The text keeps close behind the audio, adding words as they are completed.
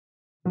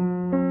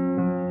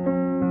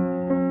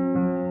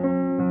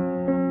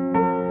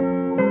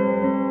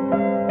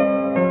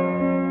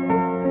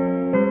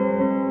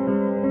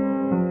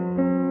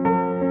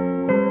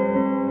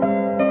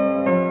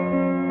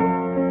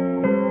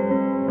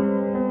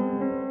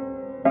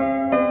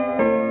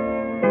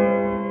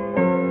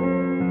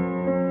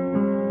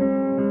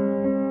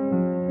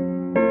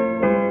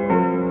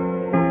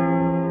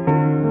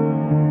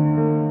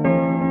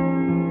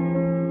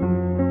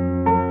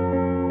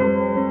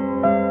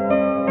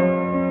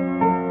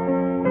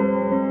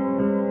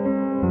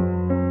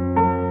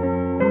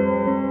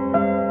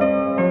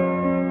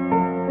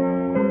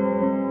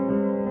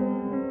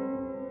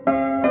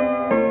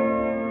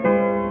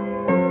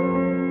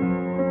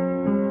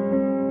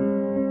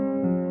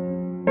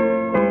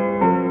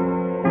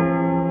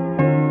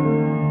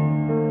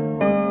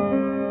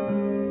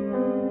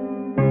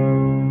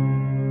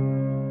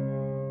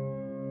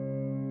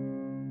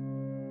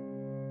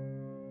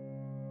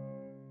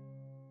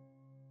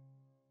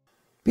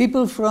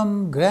People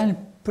from Grand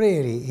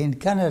Prairie in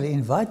Canada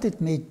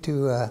invited me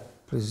to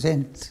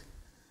present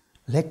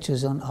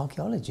lectures on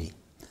archaeology.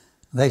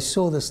 They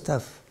saw the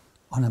stuff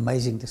on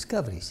amazing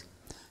discoveries.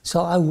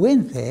 So I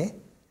went there,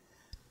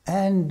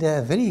 and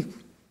a very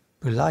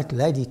polite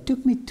lady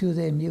took me to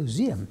their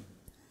museum.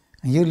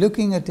 And you're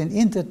looking at an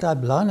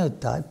intertype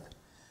linotype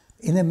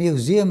in the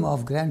Museum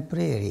of Grand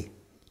Prairie.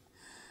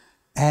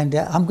 And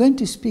I'm going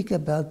to speak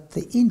about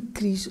the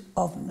increase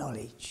of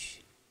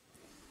knowledge.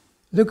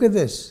 Look at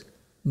this.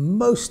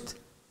 Most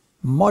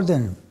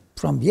modern,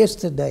 from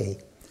yesterday,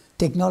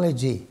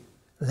 technology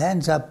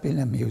lands up in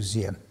a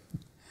museum.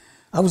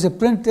 I was a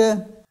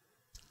printer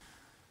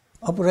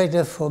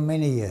operator for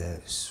many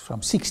years,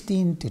 from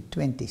 16 to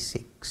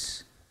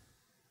 26.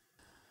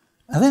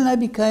 And then I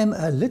became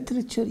a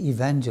literature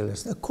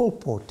evangelist, a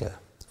colporteur,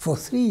 for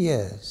 3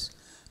 years.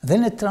 And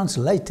then a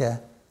translator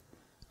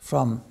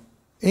from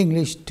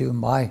English to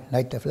my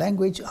native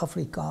language,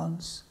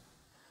 Afrikaans.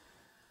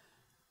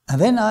 And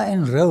then I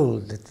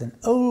enrolled at an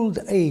old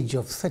age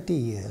of 30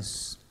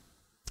 years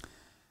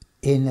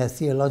in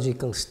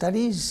theological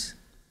studies.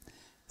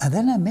 And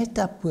then I met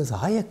up with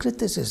higher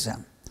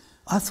criticism.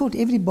 I thought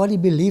everybody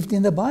believed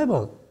in the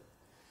Bible.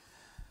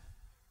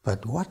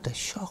 But what a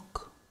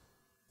shock.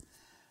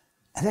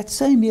 And that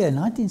same year,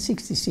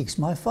 1966,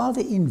 my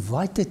father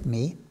invited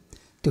me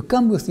to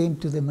come with him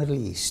to the Middle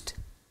East.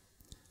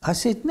 I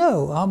said,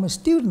 no, I'm a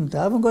student,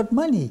 I haven't got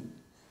money.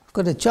 I've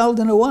got a child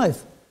and a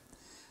wife.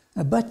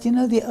 But you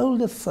know, the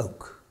older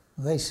folk,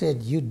 they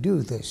said, you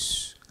do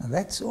this, and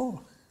that's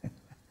all.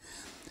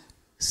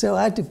 So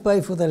I had to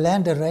pay for the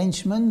land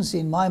arrangements.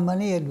 In my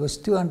money, it was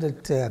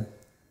 200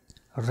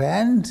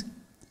 Rand.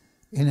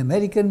 In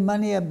American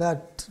money,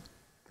 about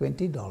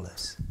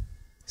 $20.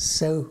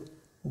 So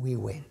we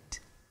went.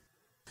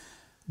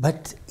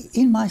 But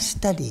in my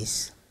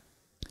studies,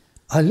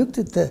 I looked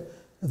at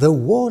the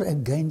war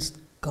against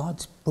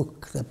God's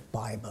book, the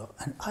Bible,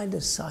 and I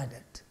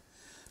decided,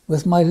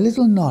 with my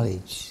little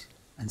knowledge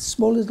and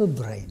small little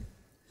brain,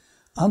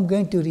 I'm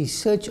going to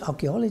research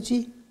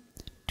archaeology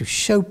to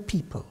show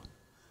people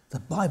the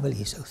Bible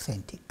is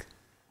authentic.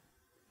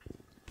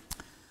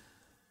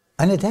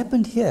 And it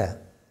happened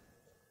here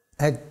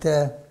at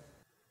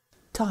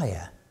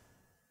Tyre.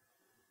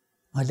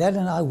 My dad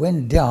and I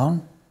went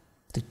down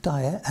to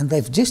Tyre, and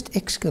they've just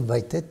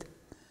excavated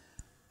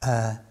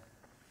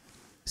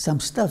some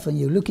stuff, and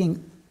you're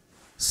looking,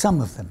 some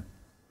of them.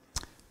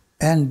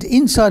 And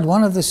inside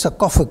one of the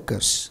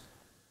sarcophagus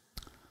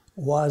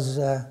was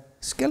a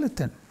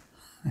skeleton.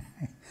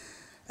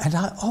 And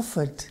I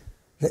offered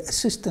the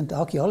assistant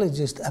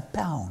archaeologist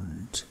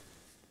 £1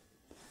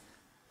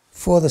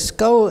 for the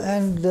skull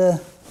and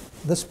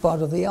this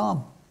part of the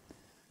arm.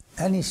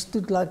 And he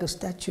stood like a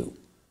statue.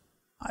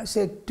 I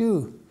said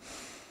 2.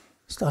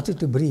 Started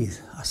to breathe.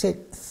 I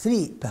said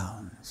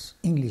 £3,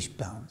 English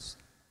pounds.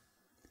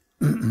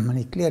 And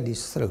he cleared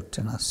his throat,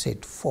 and I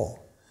said 4.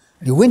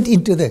 And he went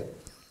into the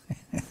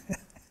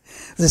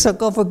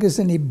sarcophagus,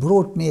 and he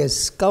brought me a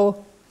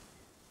skull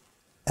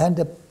and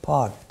a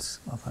part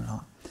of an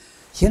arm.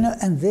 You know,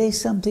 and there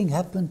something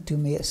happened to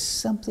me,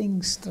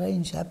 something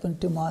strange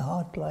happened to my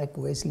heart, like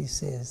Wesley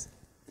says.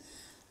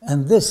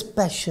 And this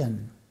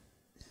passion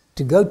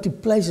to go to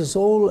places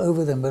all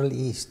over the Middle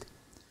East,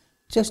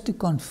 just to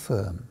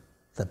confirm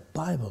the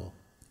Bible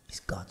is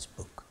God's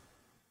book.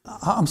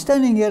 I'm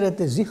standing here at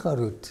the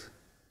Ziggurat,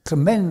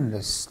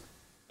 tremendous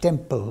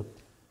temple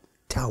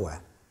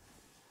tower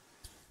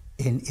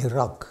in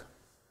Iraq.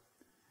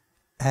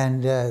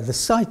 And the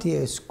site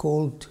here is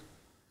called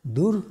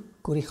Dur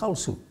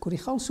Kurichalsu.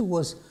 Kurichalsu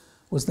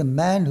was the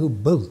man who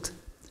built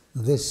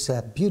this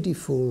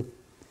beautiful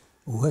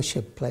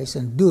worship place.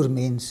 And Dur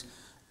means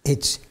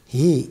it's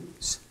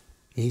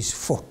his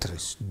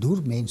fortress.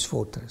 Dur means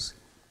fortress.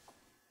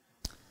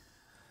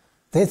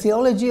 Their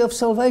theology of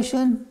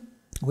salvation,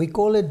 we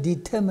call it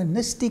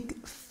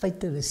deterministic,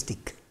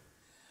 fatalistic.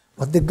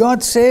 What the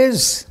God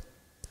says,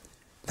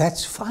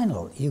 that's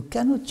final. You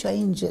cannot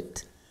change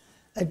it.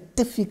 A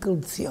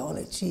difficult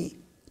theology,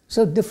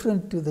 so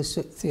different to the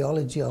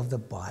theology of the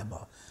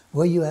Bible,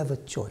 where you have a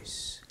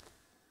choice.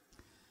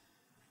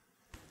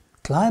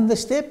 Climb the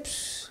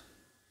steps,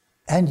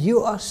 and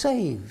you are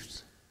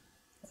saved.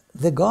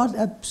 The God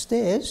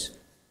upstairs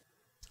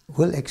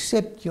will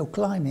accept your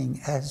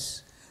climbing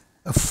as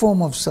a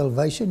form of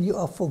salvation. You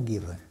are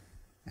forgiven.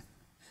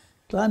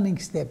 Climbing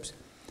steps.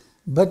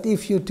 But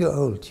if you're too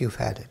old, you've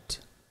had it.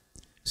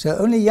 So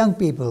only young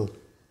people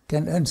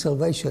can earn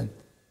salvation.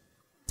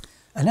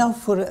 And now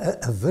for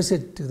a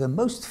visit to the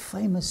most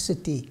famous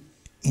city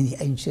in the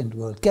ancient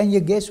world. Can you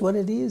guess what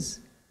it is?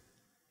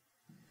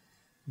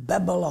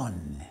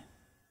 Babylon.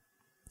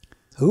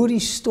 Who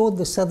restored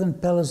the southern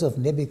palace of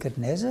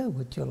Nebuchadnezzar?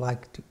 Would you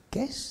like to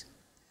guess?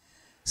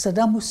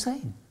 Saddam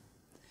Hussein.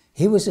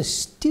 He was a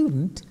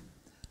student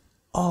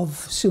of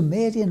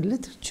Sumerian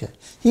literature.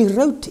 He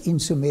wrote in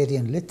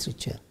Sumerian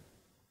literature.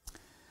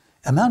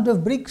 Amount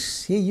of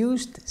bricks, he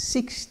used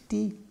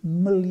 60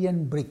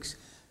 million bricks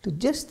to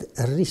just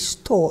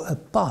restore a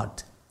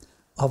part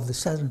of the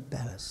southern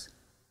palace.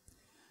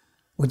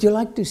 Would you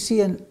like to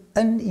see an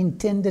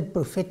unintended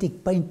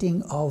prophetic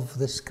painting of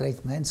this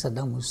great man,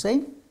 Saddam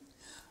Hussein?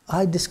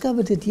 I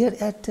discovered it here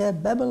at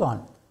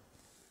Babylon.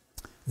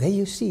 There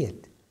you see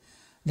it.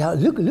 Now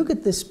look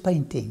at this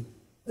painting.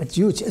 It's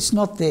huge. It's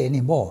not there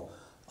anymore.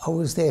 I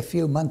was there a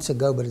few months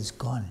ago, but it's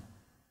gone.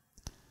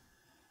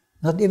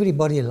 Not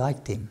everybody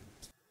liked him.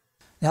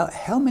 Now,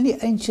 how many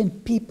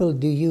ancient people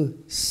do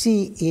you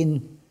see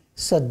in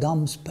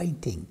Saddam's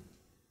painting?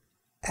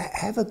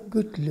 Have a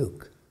good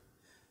look.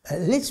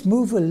 Let's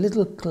move a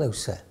little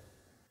closer.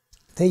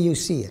 There you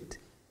see it.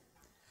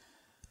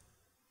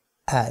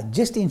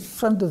 Just in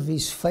front of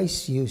his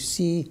face you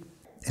see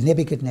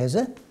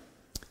Nebuchadnezzar,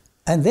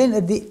 and then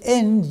at the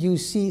end you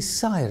see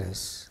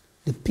Cyrus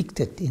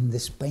depicted in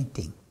this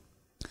painting.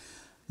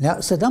 Now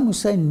Saddam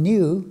Hussein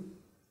knew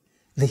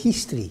the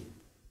history,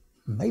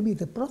 maybe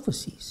the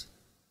prophecies.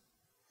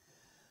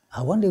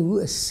 I wonder who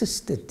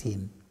assisted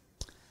him.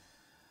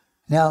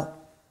 Now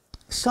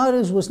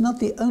Cyrus was not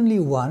the only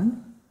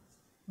one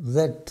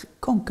that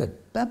conquered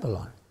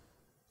Babylon.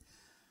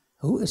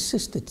 Who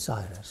assisted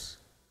Cyrus?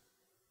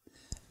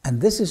 And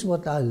this is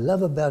what I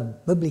love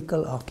about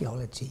biblical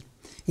archaeology.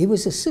 He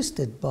was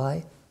assisted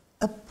by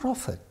a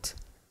prophet.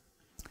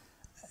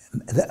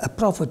 A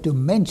prophet who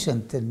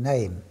mentioned the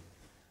name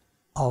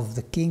of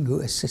the king who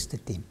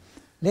assisted him.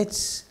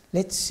 Let's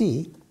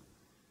see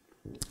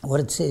what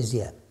it says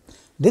here.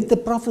 Did the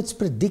prophets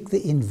predict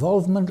the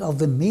involvement of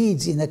the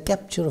Medes in the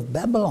capture of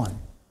Babylon?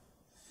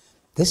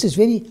 This is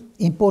very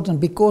important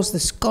because the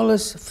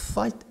scholars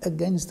fight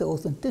against the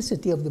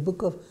authenticity of the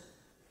book of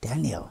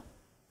Daniel.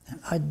 And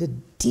I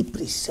did deep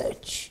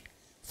research,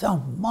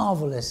 found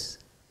marvelous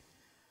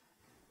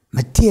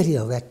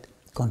material that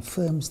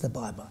confirms the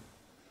Bible.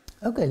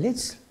 Okay,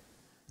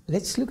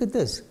 let's look at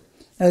this.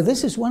 Now,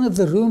 this is one of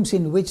the rooms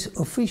in which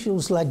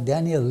officials like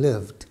Daniel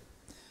lived.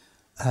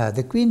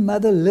 The Queen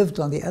Mother lived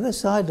on the other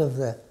side of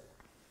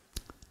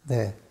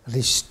the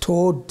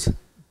restored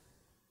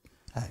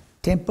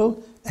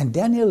temple, and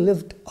Daniel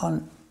lived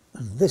on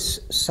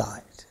this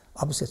side,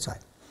 opposite side.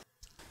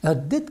 Now,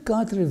 did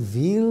God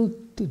reveal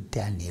to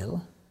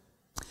Daniel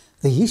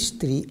the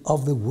history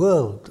of the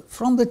world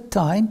from the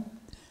time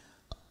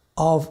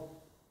of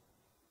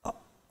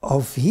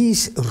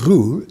his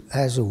rule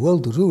as a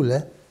world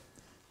ruler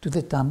to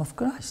the time of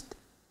Christ?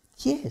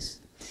 Yes,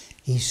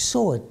 he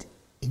saw it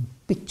in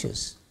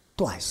pictures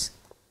twice.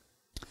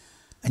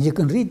 And you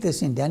can read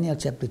this in Daniel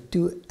chapter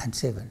 2 and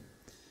 7.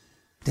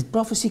 Did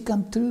prophecy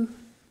come true?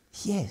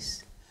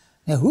 Yes.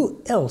 Now,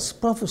 who else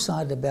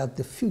prophesied about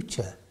the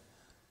future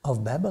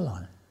of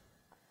Babylon?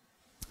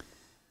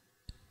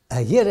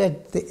 Here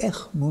at the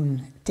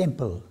Echmun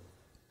temple,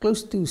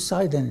 close to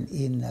Sidon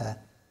in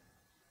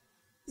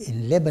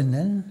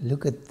Lebanon,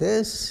 look at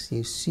this.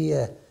 You see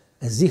a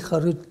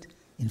ziggurat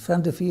in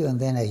front of you, and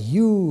then a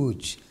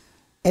huge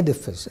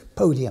edifice, a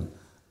podium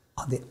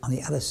on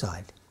the other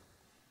side.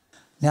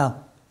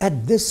 Now,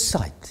 at this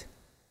site,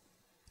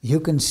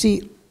 you can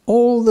see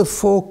all the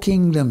four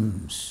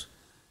kingdoms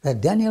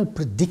that Daniel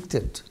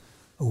predicted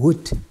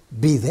would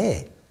be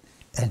there.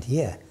 And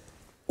here,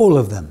 all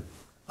of them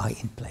are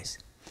in place.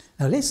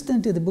 Now let's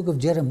turn to the book of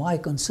Jeremiah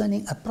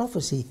concerning a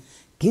prophecy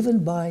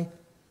given by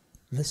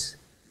this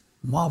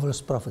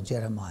marvelous prophet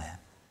Jeremiah.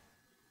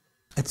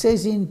 It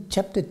says in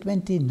chapter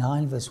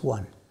 29, verse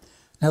 1,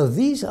 "Now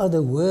these are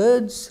the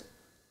words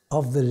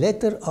of the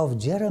letter of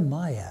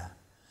Jeremiah,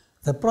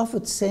 the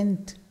prophet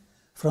sent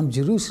from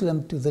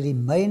Jerusalem to the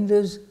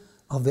remainders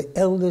of the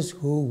elders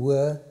who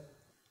were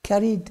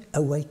carried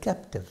away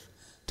captive,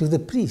 to the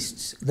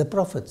priests, the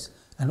prophets,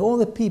 and all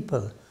the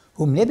people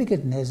whom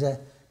Nebuchadnezzar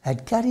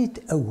had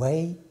carried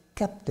away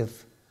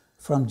captive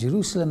from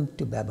Jerusalem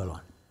to Babylon."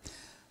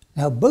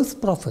 Now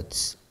both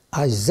prophets,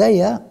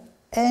 Isaiah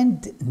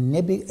and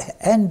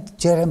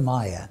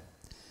Jeremiah,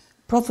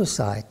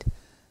 prophesied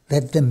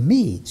that the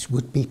Medes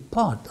would be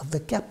part of the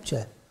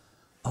capture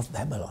of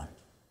Babylon.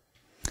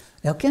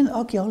 Now, can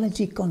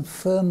archaeology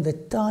confirm the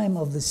time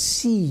of the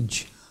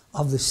siege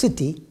of the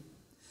city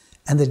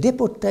and the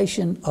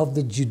deportation of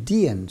the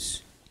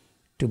Judeans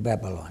to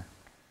Babylon?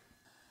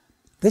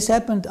 This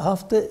happened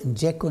after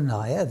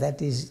Jeconiah, that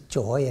is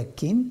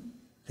Jehoiakim,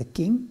 the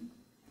king,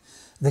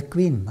 the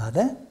queen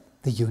mother,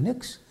 the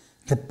eunuchs,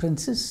 the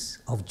princes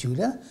of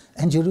Judah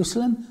and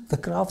Jerusalem, the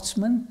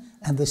craftsmen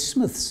and the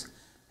smiths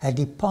had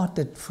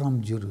departed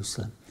from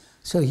Jerusalem.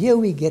 So here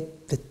we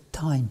get the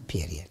time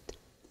period.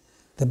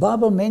 The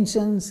Bible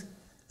mentions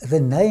the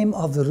name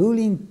of the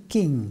ruling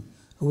king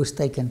who was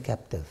taken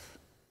captive.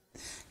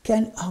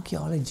 Can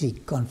archaeology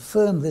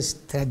confirm this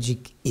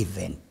tragic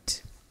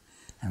event?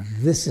 And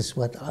this is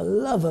what I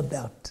love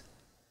about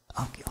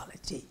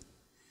archaeology.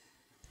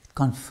 It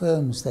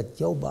confirms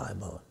that your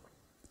Bible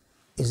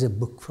is a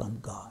book from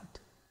God.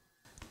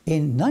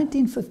 In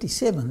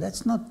 1957,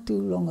 that's not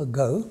too long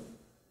ago,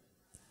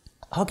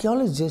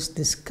 archaeologists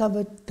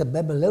discovered the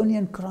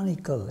Babylonian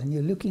Chronicle, and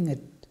you're looking at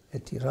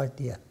it right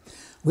here,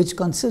 which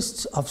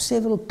consists of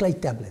several clay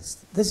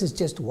tablets. This is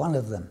just one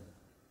of them.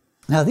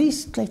 Now,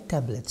 these clay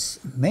tablets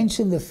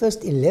mention the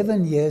first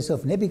 11 years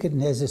of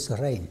Nebuchadnezzar's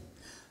reign.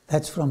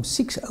 That's from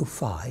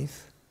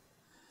 605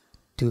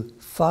 to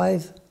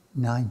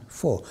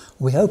 594.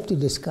 We hope to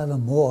discover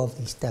more of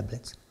these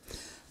tablets.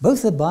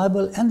 Both the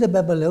Bible and the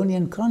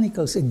Babylonian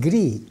Chronicles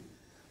agree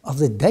of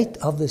the date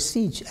of the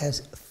siege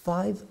as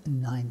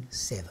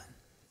 597.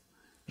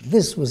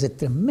 This was a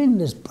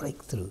tremendous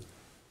breakthrough.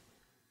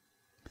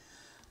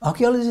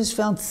 Archaeologists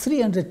found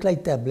 300 clay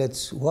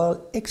tablets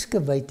while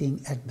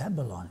excavating at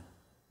Babylon.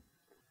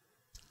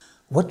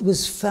 What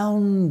was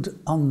found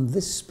on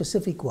this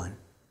specific one?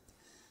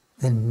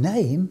 The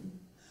name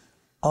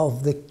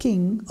of the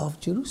king of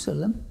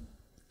Jerusalem,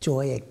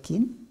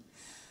 Jehoiakim,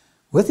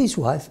 with his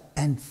wife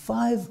and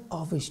 5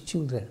 of his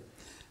children.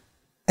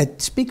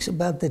 It speaks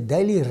about the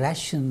daily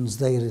rations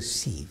they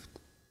received.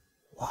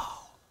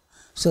 Wow.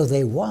 So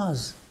there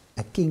was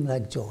a king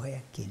like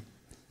Jehoiakim.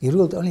 He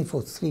ruled only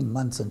for 3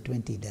 months and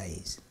 20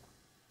 days.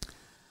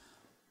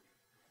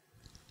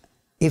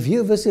 If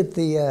you visit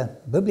the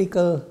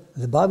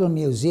Bible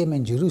Museum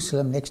in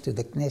Jerusalem next to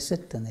the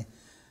Knesset and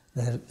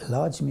the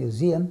large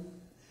museum,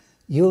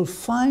 you'll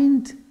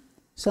find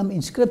some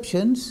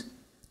inscriptions,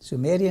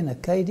 Sumerian,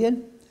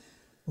 Akkadian,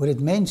 where it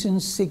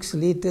mentions 6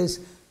 liters,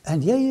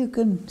 and here you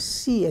can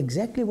see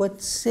exactly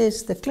what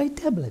says the clay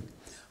tablet,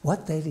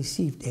 what they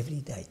received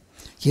every day.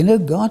 You know,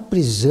 God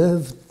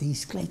preserved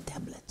these clay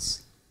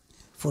tablets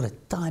for a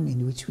time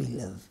in which we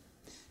live,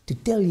 to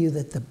tell you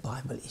that the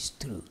Bible is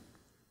true.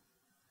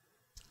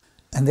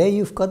 And there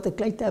you've got the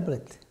clay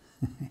tablet,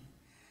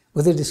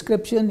 with a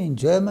description in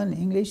German,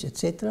 English,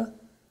 etc.,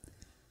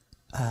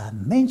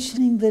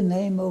 mentioning the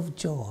name of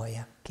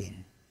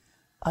Jehoiakim.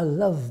 I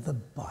love the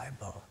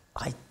Bible.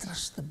 I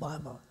trust the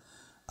Bible.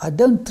 I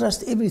don't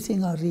trust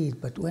everything I read,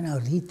 but when I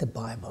read the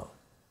Bible,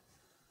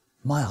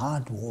 my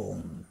heart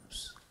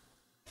warms.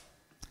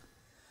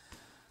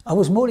 I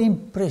was more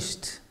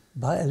impressed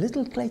by a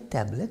little clay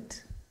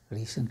tablet,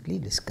 recently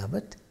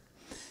discovered,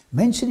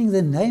 mentioning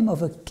the name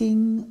of a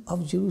king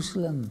of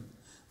Jerusalem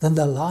than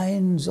the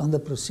lions on the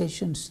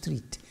procession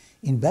street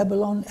in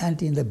Babylon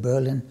and in the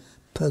Berlin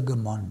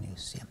Pergamon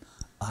Museum.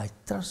 I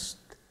trust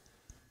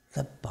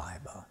the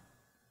Bible.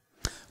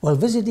 While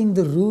visiting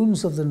the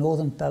ruins of the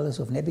northern palace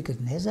of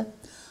Nebuchadnezzar,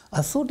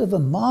 I thought of a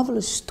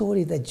marvelous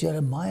story that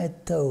Jeremiah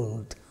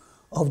told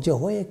of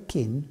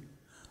Jehoiakim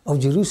of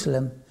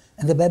Jerusalem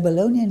and the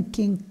Babylonian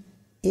king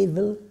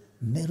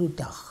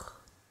Evil-Merodach.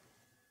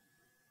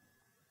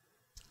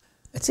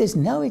 It says,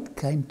 "Now it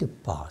came to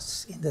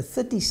pass in the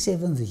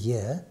 37th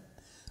year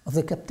of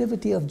the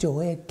captivity of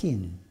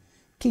Jehoiakim,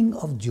 king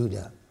of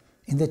Judah,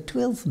 in the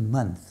 12th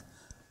month,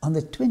 on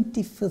the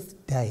 25th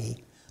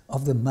day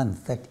of the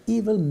month, that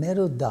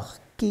Evil-Merodach,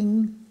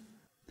 king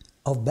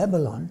of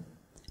Babylon,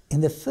 in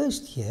the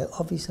first year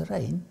of his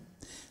reign,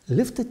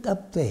 lifted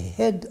up the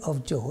head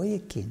of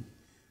Jehoiakim."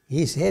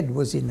 His head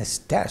was in a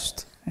stash.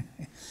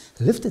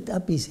 Lifted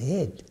up his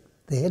head,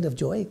 the head of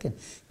Jehoiakim,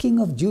 king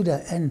of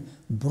Judah, and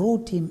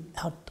brought him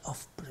out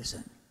of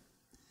prison.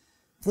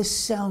 This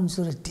sounds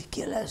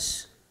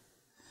ridiculous.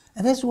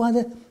 And that's why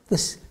the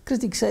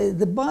critics say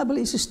the Bible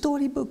is a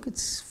storybook.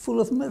 It's full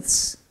of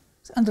myths.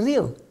 It's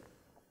unreal.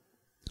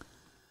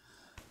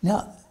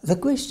 Now, the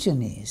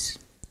question is,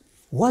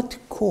 what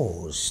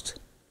caused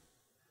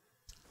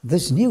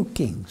this new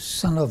king,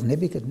 son of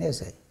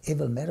Nebuchadnezzar,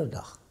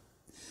 Evil-Merodach,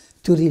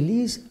 to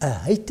release a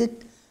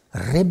hated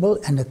rebel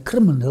and a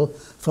criminal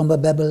from a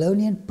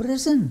Babylonian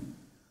prison?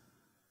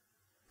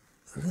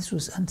 This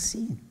was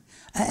unseen.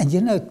 And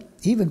you know,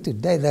 even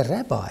today, the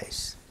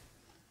rabbis,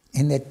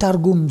 in their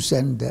targums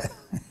and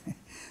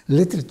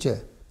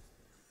literature,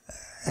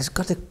 has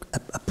got a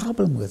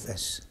problem with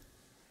this.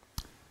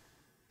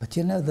 But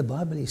you know, the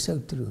Bible is so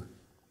true.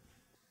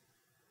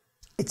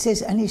 It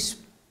says, "And he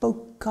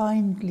spoke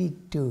kindly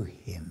to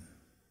him."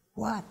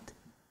 What?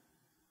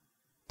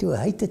 To a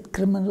hated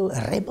criminal,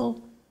 a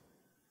rebel?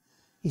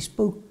 He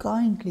spoke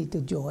kindly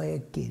to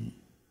Jehoiakim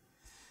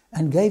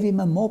and gave him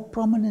a more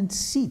prominent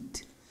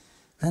seat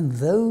than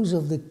those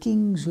of the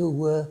kings who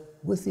were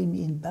with him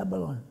in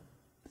Babylon.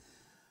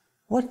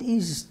 What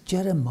is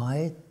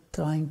Jeremiah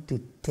trying to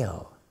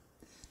tell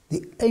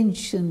the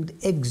ancient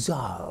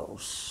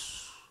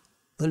exiles,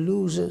 the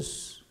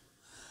losers?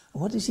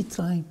 What is he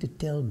trying to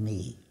tell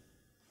me?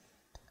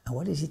 And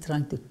what is he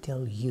trying to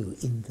tell you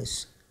in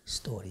this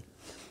story?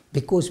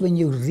 Because when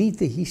you read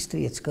the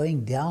history, it's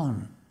going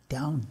down,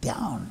 down,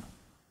 down.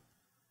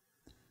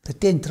 The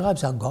 10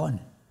 tribes are gone.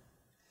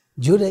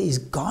 Judah is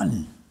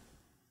gone.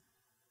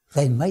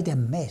 They made a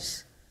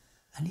mess.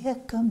 And here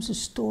comes a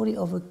story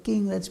of a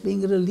king that's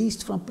being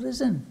released from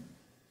prison.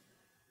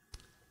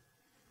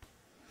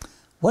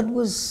 What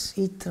was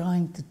he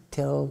trying to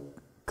tell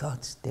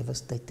God's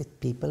devastated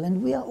people?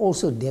 And we are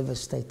also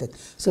devastated.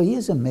 So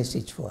here's a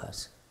message for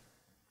us.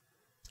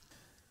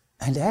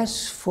 "And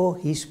as for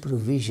his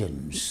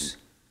provisions,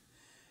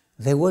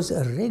 there was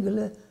a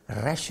regular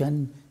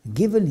ration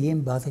given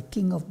him by the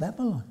king of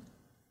Babylon."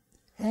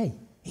 Hey,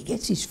 he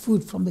gets his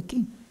food from the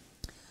king.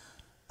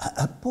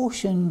 A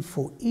portion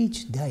for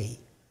each day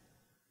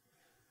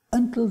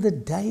until the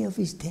day of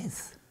his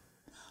death,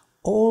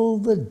 all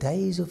the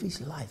days of his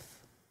life.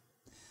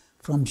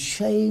 from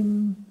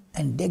shame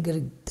and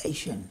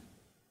degradation.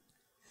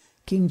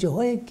 King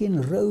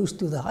Jehoiakim rose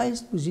to the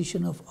highest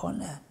position of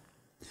honor,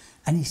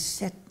 and he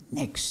sat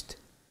next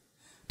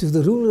to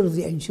the ruler of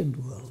the ancient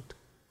world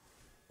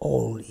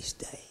all his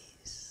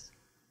days.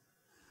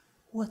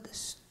 What a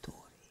story.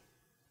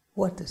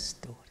 What a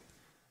story.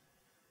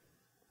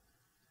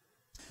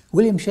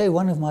 William Shea,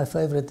 one of my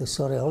favorite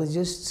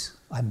Assyriologists,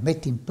 I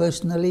met him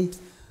personally.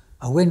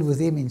 I went with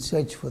him in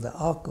search for the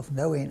Ark of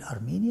Noah in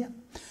Armenia.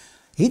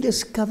 He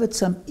discovered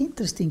some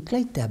interesting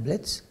clay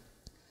tablets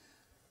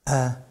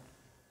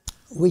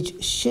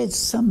which shed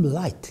some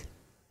light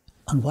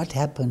on what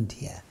happened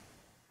here.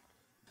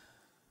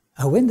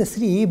 When the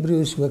three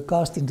Hebrews were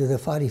cast into the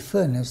fiery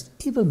furnace,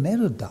 evil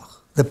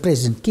Merodach, the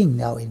present king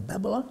now in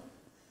Babylon,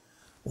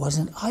 was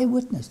an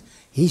eyewitness.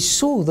 He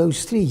saw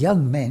those three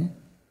young men,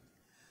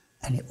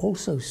 and he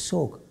also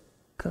saw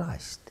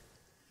Christ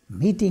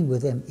meeting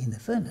with them in the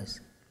furnace.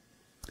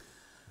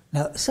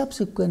 Now,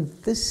 subsequent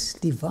to this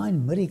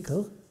divine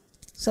miracle,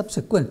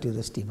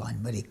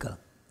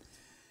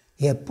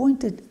 he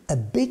appointed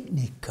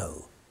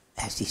Abednego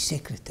as his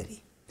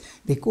secretary,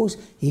 because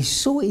he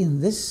saw in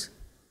this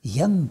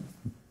young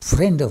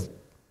friend of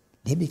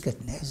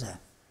Nebuchadnezzar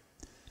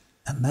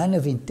a man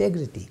of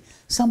integrity,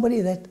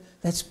 somebody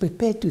that's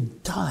prepared to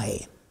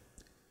die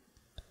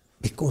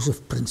because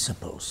of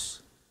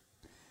principles.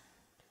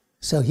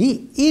 So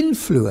he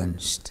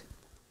influenced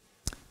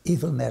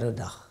evil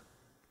Merodach.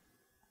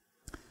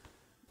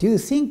 Do you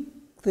think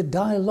the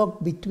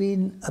dialogue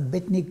between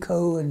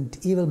Abednego and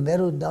evil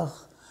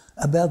Merodach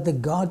about the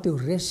God who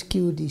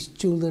rescued his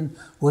children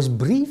was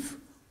brief,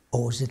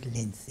 or was it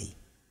lengthy?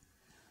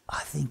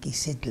 I think he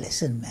said,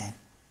 listen, man,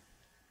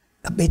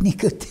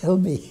 Abednego, tell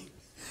me,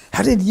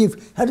 how did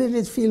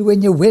it feel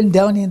when you went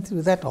down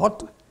into that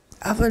hot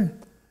oven?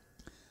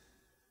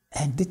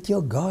 And did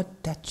your God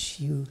touch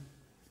you?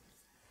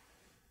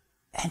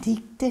 And he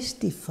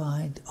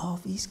testified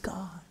of his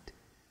God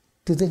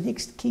to the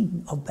next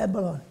king of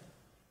Babylon.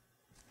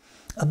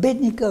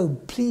 Abednego,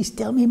 please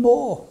tell me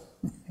more.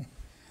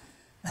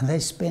 And they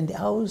spent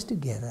hours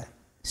together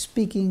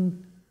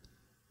speaking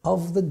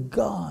of the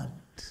God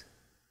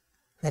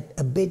that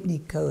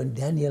Abednego and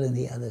Daniel and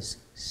the others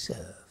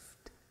served.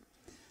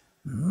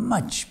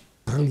 Much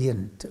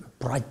brilliant,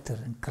 brighter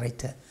and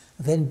greater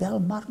than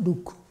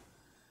Bel-Marduk,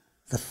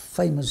 the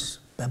famous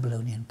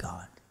Babylonian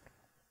god.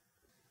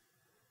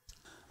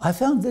 I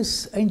found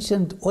this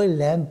ancient oil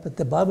lamp at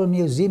the Bible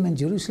Museum in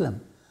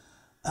Jerusalem.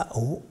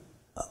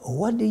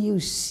 What do you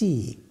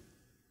see?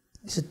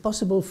 Is it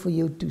possible for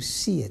you to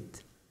see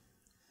it?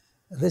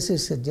 This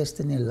is just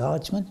an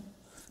enlargement.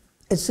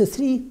 It's the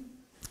three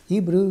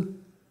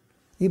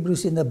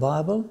Hebrews in the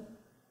Bible,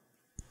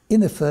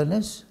 in the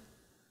furnace,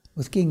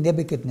 with King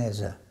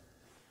Nebuchadnezzar.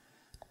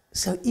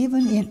 So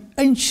even in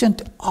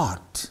ancient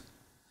art,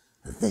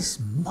 this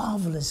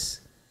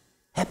marvelous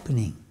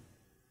happening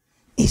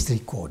is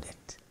recorded.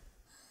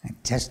 And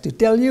just to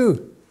tell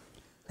you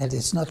that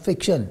it's not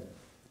fiction,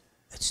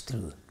 it's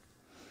true.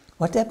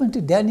 What happened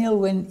to Daniel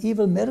when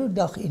evil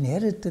Merodach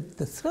inherited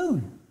the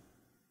throne?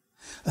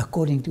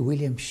 According to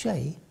William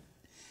Shea,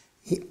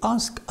 he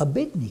asked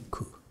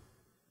Abednego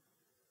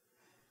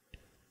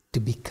to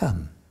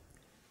become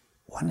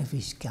one of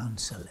his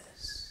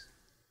counselors.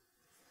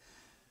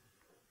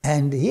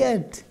 And he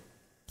had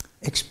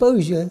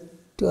exposure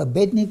to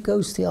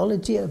Abednego's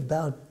theology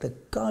about the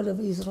God of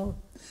Israel,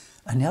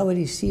 and now he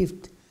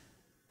received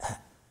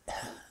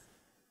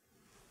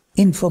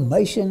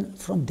information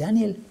from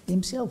Daniel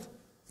himself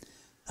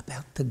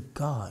about the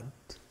God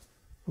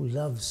who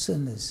loves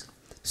sinners,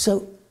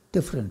 so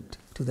different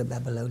to the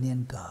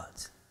Babylonian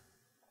gods.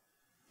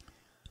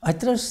 I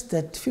trust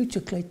that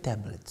future clay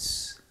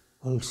tablets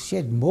will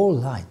shed more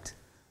light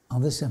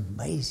on this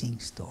amazing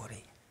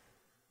story.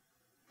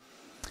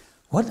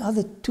 What are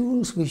the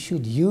tools we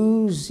should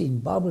use in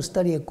Bible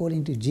study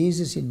according to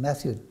Jesus in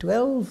Matthew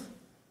 12?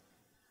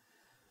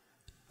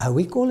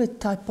 We call it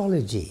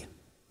typology.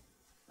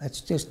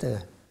 That's just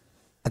an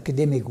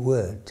academic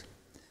word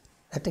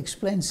that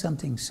explains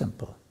something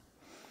simple.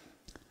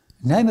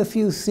 Name a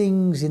few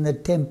things in the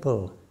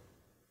temple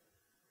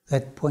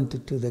that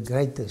pointed to the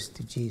greatest,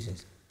 to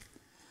Jesus.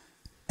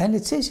 And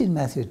it says in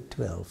Matthew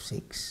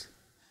 12:6,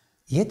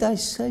 yet I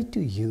say to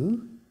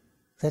you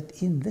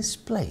that in this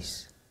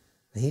place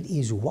there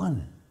is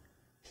one,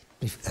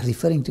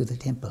 referring to the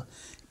temple,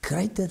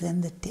 greater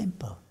than the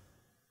temple.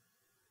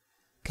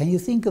 Can you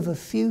think of a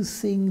few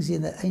things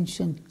in the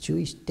ancient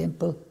Jewish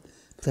temple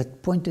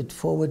that pointed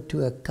forward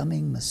to a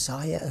coming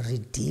Messiah, a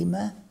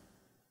Redeemer?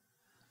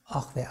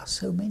 There are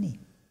so many.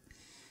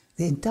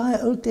 The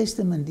entire Old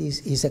Testament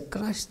is a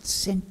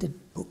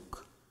Christ-centered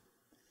book,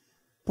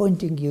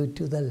 pointing you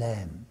to the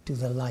Lamb, to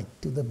the light,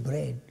 to the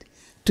bread,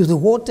 to the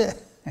water,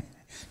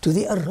 to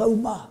the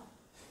aroma.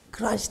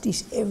 Christ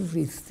is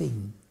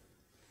everything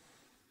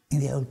in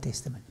the Old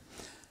Testament.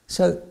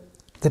 So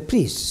the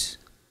priests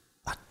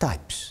are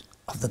types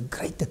of the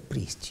greater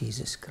priest,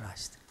 Jesus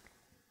Christ.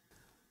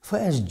 For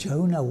as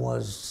Jonah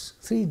was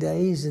 3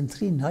 days and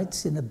 3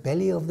 nights in the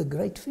belly of the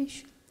great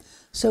fish,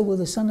 so will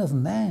the Son of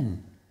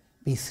Man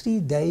be 3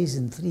 days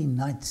and 3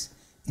 nights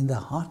in the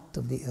heart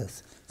of the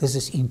earth. This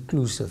is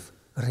inclusive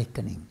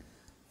reckoning,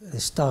 the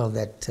style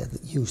that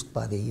used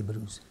by the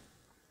Hebrews.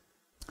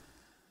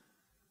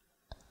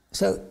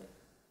 So,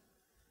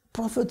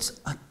 prophets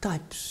are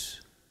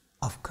types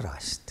of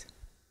Christ,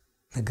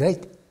 the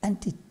great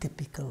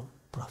antitypical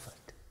prophet.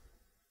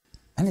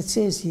 And it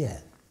says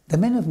here, the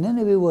men of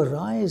Nineveh will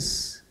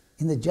rise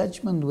in the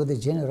judgment with this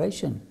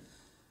generation,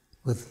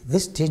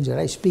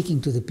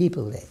 speaking to the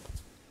people there,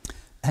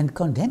 and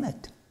condemn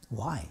it.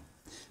 Why?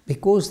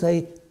 Because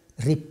they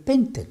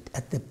repented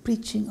at the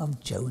preaching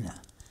of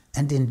Jonah,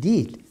 and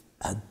indeed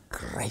a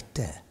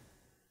greater,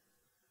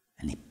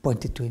 and he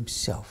pointed to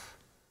himself,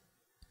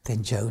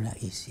 than Jonah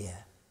is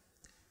here.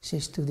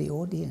 Says to the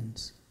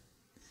audience,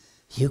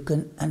 you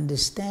can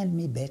understand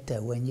me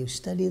better when you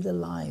study the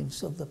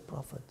lives of the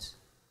prophets.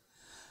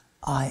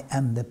 I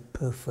am the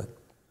perfect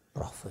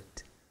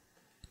prophet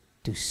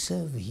to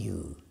serve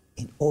you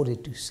in order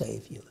to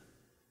save you.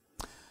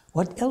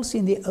 What else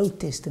in the Old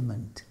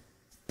Testament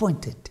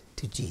pointed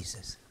to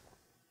Jesus?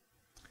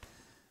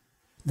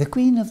 The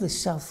Queen of the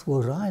South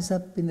will rise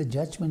up in the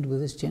judgment with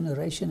this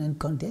generation and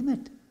condemn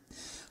it.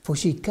 For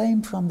she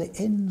came from the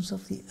ends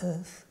of the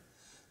earth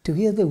to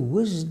hear the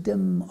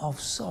wisdom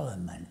of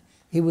Solomon.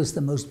 He was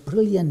the most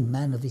brilliant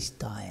man of his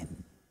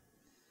time.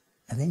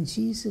 And then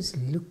Jesus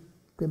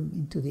looked them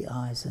into the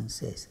eyes and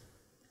says,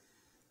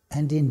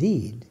 and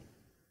indeed,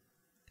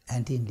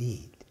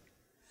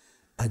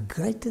 a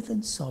greater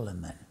than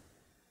Solomon,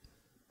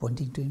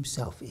 pointing to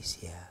himself, is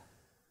here.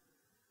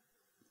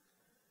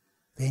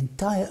 The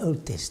entire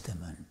Old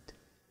Testament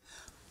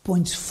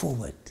points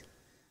forward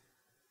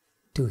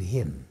to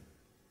him,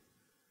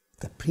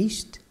 the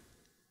priest,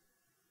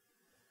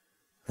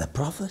 the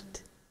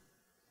prophet,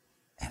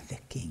 and the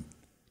king.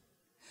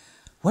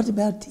 What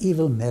about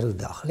evil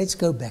Merodach? Let's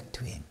go back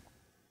to him.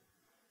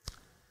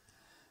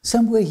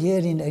 Somewhere here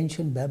in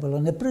ancient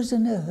Babylon, a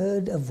prisoner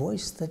heard a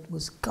voice that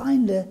was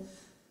kinder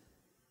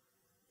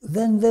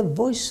than the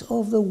voice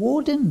of the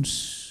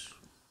wardens.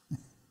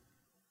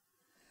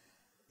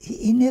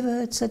 He never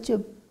heard such a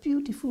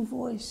beautiful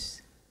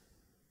voice.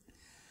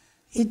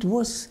 It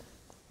was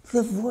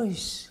the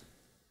voice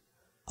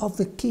of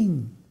the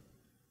king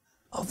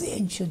of the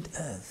ancient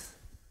earth,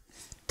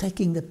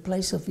 taking the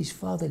place of his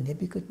father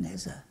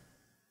Nebuchadnezzar.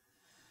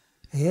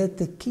 He heard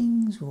the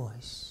king's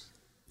voice.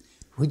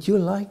 Would you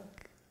like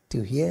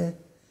to hear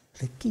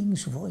the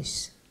king's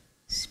voice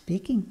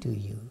speaking to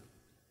you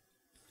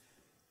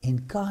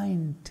in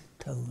kind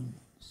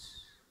tones?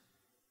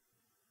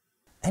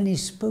 And he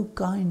spoke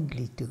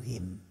kindly to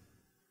him.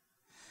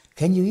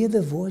 Can you hear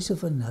the voice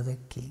of another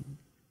king,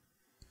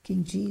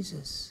 King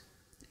Jesus,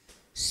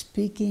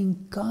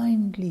 speaking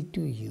kindly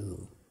to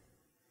you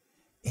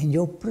in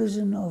your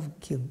prison of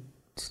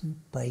guilt and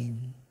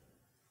pain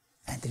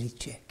and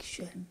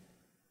rejection?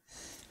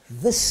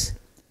 This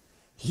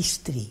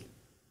history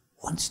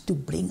wants to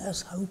bring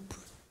us hope.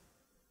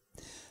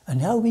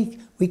 And how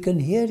we can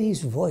hear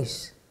his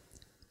voice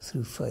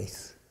through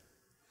faith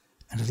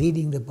and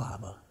reading the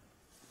Bible.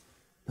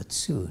 But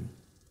soon,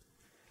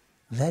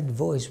 that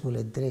voice will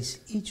address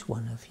each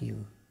one of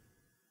you.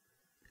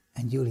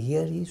 And you'll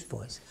hear his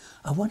voice.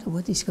 I wonder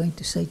what he's going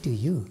to say to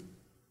you,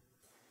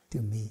 to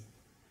me.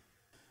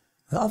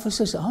 The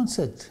officers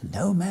answered,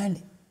 no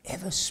man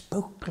ever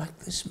spoke like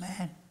this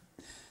man.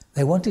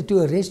 They wanted to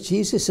arrest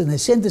Jesus and they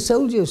sent the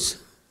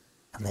soldiers.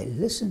 And they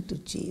listened to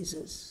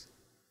Jesus.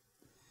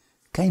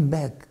 Came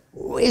back.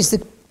 Where's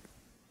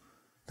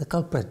the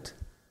culprit?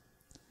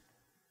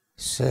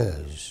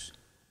 Sirs,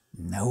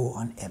 no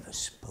one ever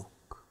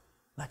spoke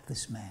like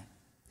this man.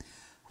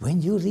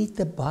 When you read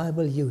the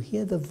Bible, you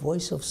hear the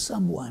voice of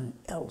someone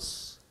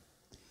else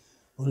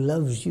who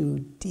loves you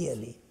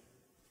dearly.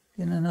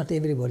 You know, not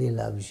everybody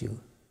loves you.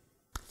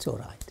 It's all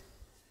right.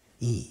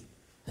 He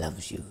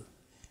loves you.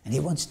 And he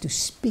wants to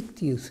speak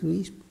to you through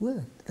his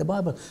word, the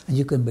Bible. And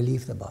you can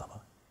believe the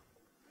Bible.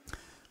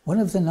 One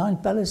of the 9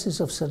 palaces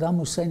of Saddam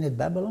Hussein at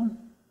Babylon.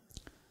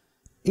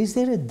 Is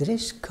there a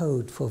dress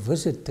code for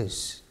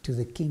visitors to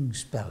the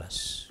king's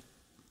palace?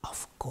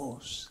 Of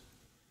course.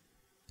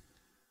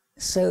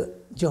 So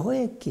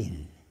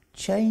Jehoiakim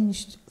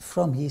changed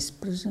from his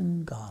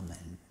prison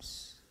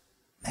garments.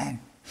 Man,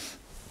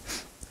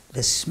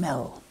 the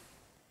smell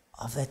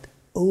of that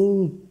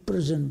old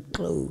prison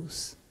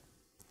clothes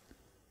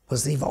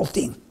was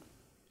revolting.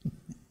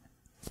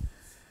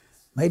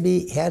 Maybe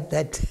he had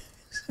that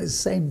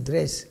same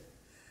dress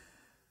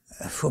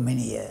for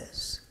many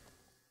years.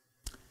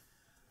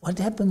 What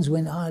happens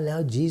when I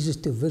allow Jesus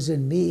to visit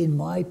me in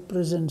my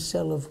prison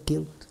cell of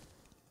guilt?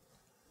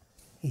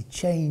 He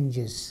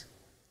changes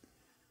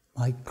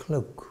my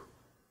cloak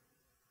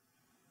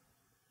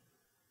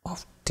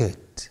of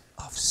dirt,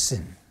 of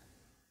sin,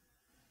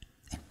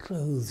 and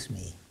clothes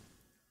me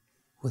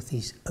with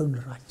his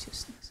own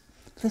righteousness.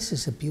 This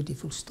is a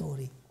beautiful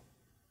story.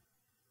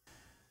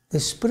 The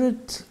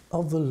Spirit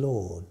of the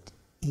Lord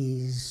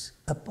is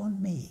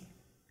upon me.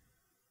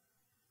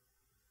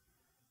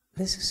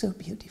 This is so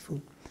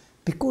beautiful.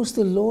 Because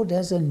the Lord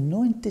has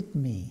anointed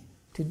me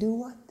to do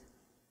what?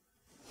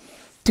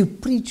 To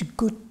preach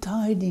good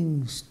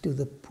tidings to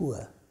the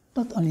poor.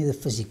 Not only the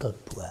physical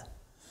poor.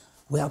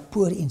 We are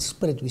poor in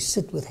spirit. We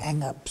sit with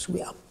hang-ups.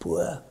 We are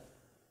poor.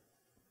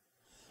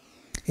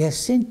 He has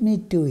sent me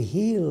to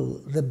heal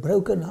the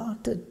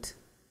brokenhearted.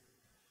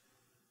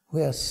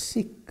 We are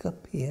sick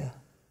up here.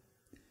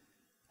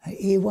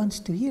 He wants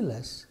to heal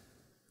us.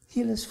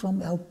 Heal us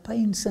from our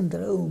pain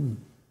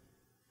syndrome.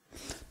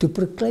 To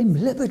proclaim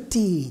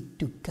liberty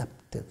to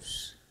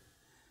captives.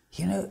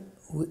 You know,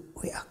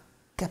 we are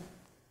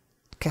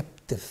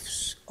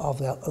captives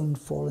of our own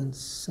fallen,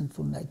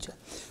 sinful nature.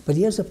 But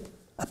here's a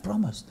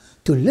promise.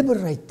 To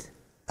liberate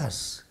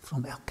us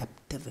from our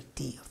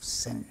captivity of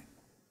sin.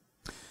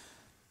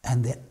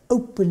 And the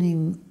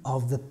opening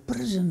of the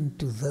prison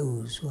to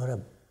those who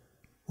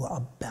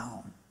are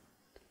bound.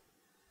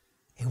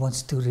 He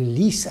wants to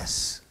release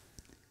us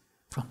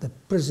from the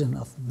prison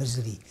of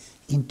misery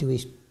into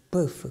His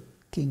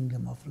perfect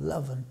kingdom of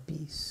love and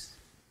peace.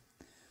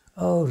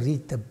 Oh,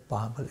 read the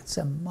Bible. It's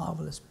a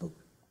marvelous book.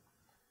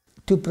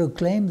 To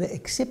proclaim the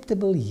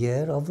acceptable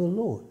year of the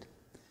Lord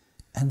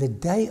and the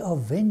day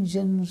of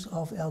vengeance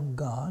of our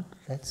God,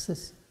 that's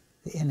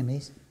the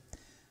enemies,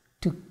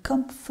 to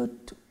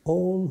comfort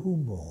all who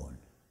mourn.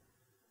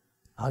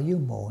 Are you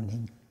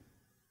mourning?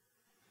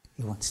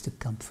 He wants to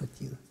comfort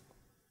you.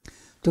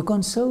 To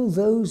console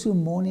those who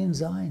mourn in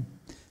Zion,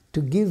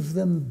 to give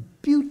them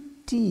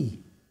beauty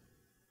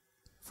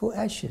for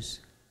ashes.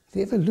 Have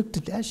you ever looked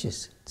at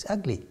ashes? It's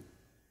ugly.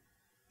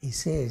 He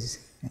says,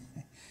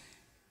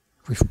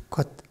 we've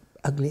got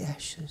ugly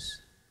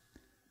ashes.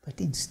 But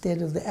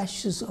instead of the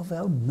ashes of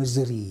our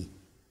misery,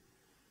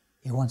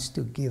 He wants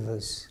to give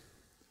us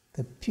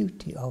the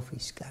beauty of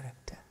His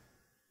character.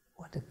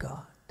 What a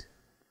God.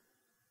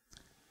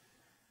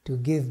 To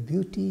give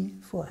beauty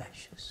for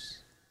ashes.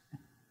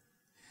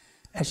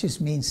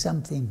 Ashes means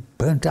something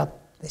burnt up.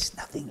 There's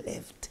nothing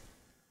left.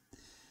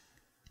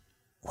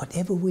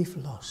 Whatever we've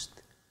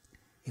lost,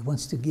 He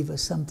wants to give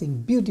us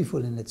something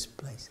beautiful in its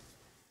place.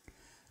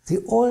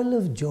 The oil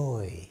of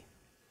joy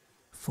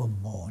for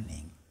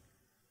mourning.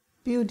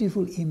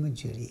 Beautiful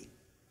imagery.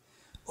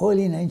 Oil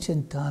in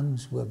ancient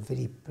times was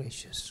very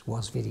precious.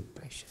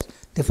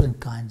 Different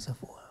kinds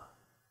of oil.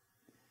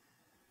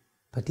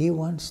 But He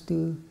wants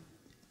to,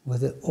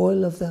 with the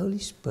oil of the Holy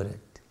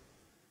Spirit,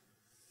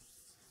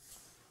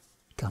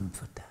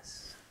 comfort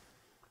us.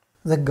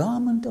 The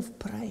garment of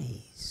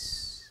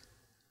praise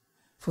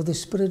for the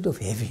spirit of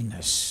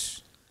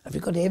heaviness. Have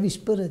you got a heavy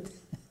spirit?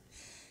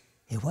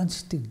 He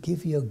wants to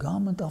give you a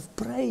garment of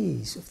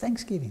praise, of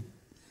thanksgiving,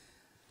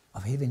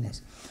 of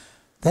heaviness,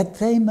 that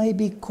they may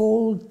be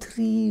called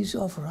trees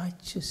of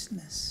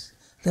righteousness,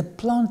 the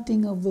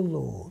planting of the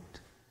Lord,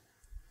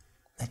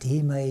 that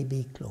He may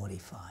be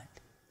glorified.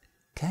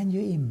 Can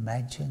you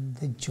imagine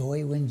the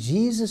joy when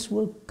Jesus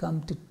will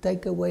come to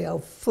take away our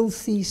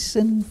filthy,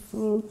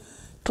 sinful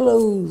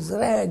clothes,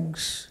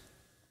 rags,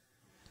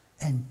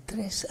 and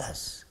dress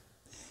us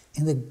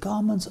in the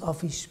garments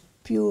of His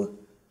pure,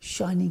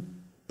 shining,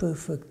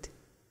 perfect,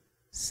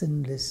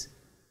 sinless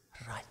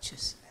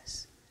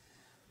righteousness?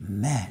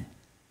 Man,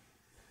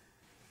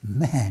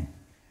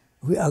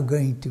 we are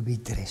going to be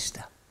dressed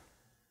up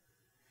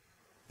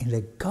in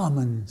the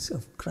garments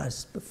of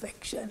Christ's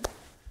perfection.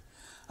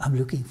 I'm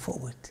looking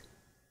forward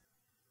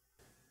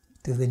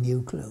to the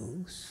new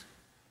clothes.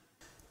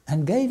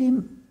 And gave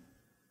Him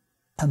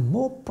a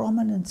more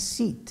prominent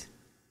seat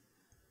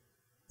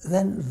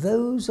than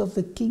those of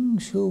the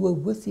kings who were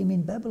with Him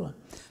in Babylon.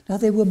 Now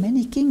there were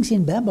many kings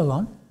in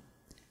Babylon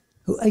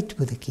who ate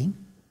with the king.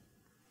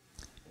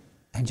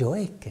 And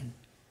Jehoiakim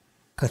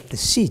got the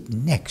seat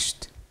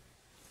next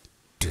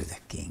to the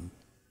king.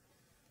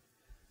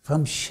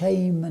 From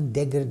shame and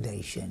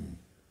degradation,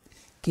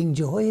 King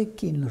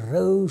Jehoiakim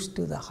rose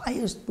to the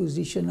highest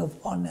position of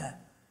honor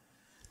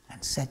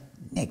and sat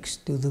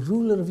next to the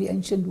ruler of the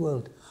ancient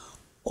world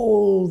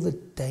all the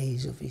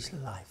days of his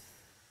life.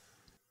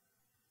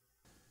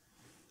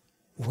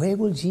 Where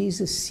will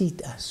Jesus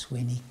seat us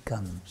when He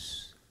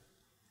comes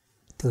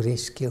to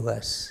rescue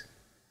us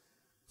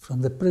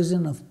from the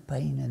prison of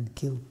pain and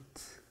guilt?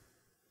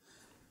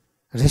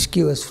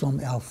 Rescue us from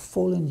our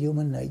fallen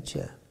human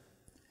nature.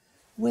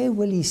 Where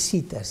will He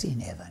seat us in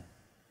heaven?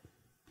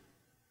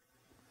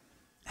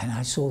 And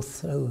I saw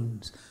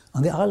thrones.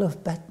 On the Isle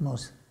of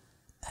Patmos,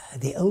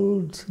 the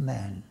old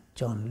man,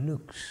 John,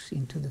 looks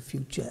into the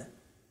future.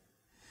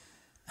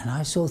 And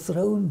I saw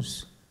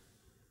thrones.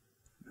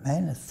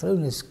 Man, a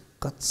throne has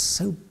got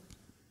so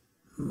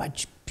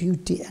much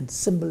beauty and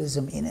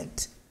symbolism in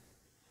it.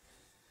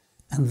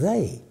 And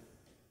they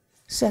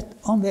sat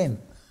on them.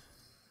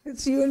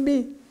 It's you and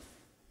me.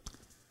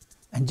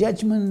 And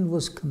judgment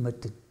was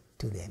committed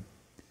to them.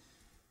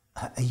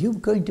 Are you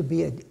going to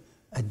be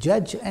a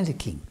judge and a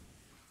king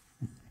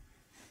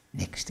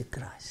next to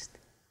Christ?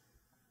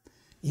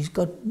 He's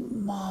got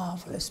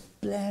marvelous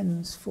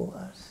plans for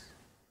us.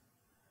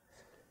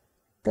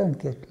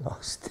 Don't get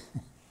lost.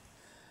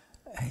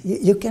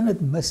 You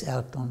cannot miss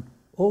out on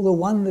all the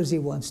wonders He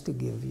wants to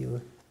give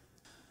you.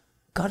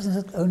 God has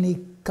not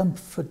only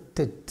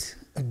comforted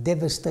a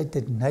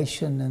devastated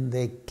nation and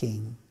their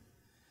king,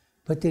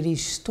 but He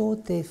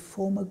restored their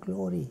former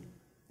glory.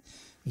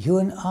 You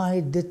and I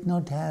did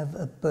not have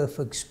a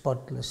perfect,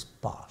 spotless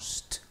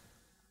past,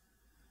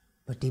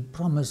 but He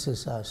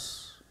promises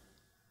us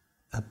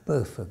a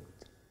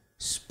perfect,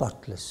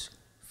 spotless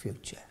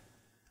future.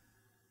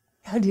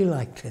 How do you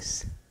like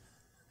this?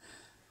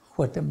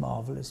 What a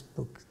marvelous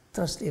book.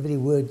 Trust every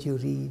word you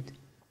read.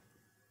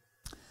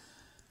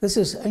 This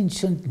is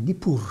ancient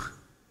Nippur,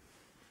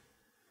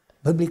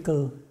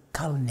 biblical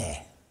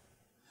Kalne,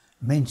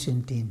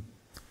 mentioned in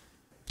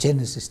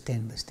Genesis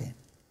 10 verse 10.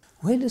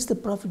 Where does the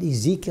prophet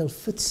Ezekiel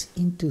fit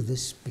into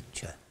this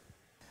picture?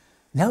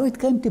 Now it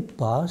came to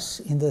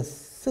pass in the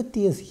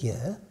 30th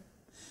year,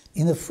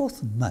 in the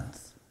 4th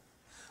month,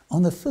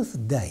 on the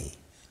 5th day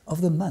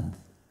of the month,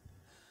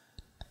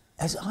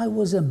 as I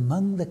was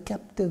among the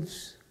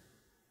captives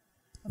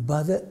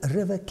by the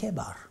river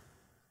Kebar,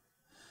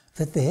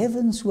 that the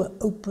heavens were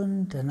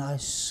opened and I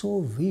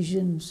saw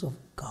visions of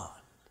God.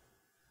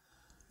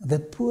 The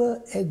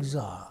poor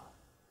exile,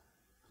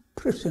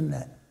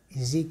 prisoner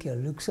Ezekiel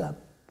looks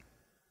up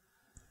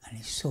and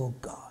he saw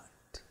God.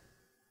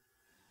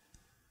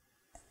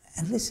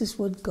 And this is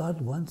what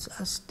God wants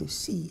us to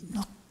see,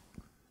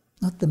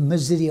 not the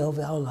misery of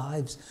our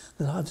lives,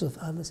 the lives of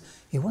others.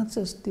 He wants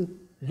us to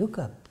look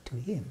up to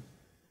Him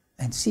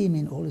and see Him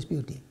in all His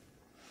beauty.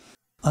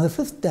 On the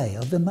 5th day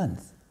of the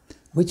month,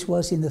 which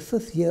was in the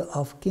 5th year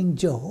of King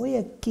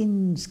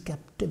Jehoiakim's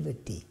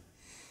captivity.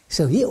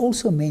 So he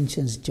also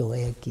mentions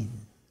Jehoiakim.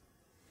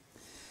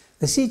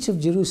 The siege of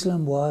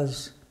Jerusalem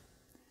was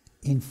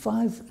in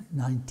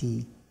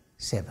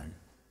 597.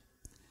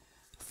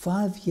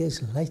 5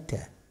 years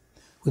later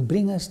would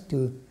bring us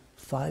to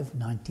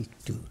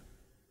 592.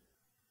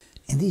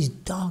 In these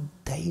dark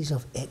days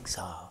of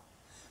exile,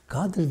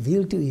 God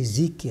revealed to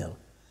Ezekiel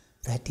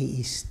that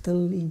He is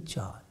still in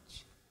charge.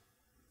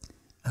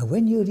 And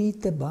when you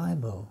read the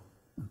Bible,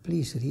 and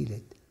please read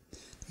it,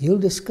 you'll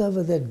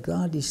discover that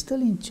God is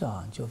still in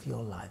charge of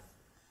your life.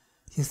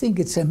 You think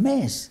it's a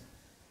mess.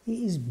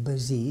 He is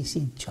busy. He's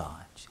in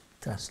charge.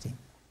 Trust Him.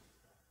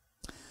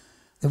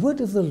 The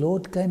word of the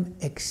Lord came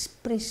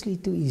expressly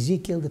to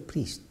Ezekiel the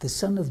priest, the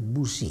son of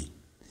Buzi,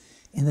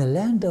 in the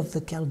land of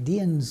the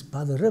Chaldeans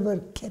by the river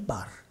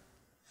Kebar.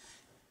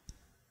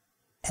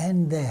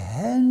 And the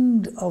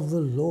hand of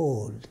the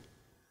Lord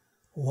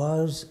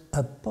was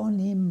upon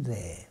him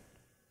there.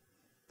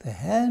 The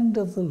hand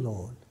of the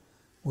Lord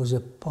was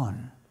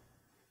upon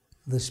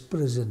this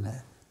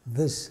prisoner,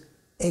 this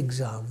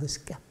exile, this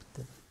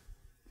captive.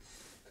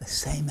 The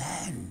same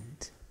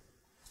hand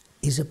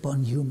is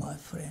upon you, my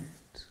friend.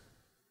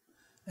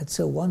 It's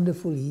a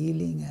wonderful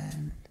healing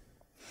hand.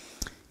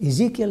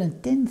 Ezekiel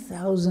and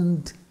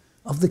 10,000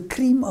 of the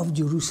cream of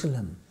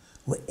Jerusalem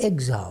were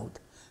exiled,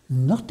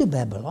 not to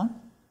Babylon,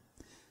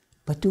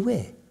 but to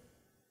where?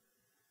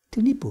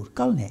 To Nippur,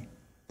 Kalne.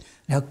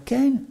 Now,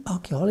 can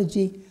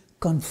archaeology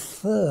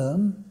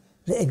confirm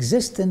the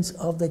existence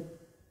of the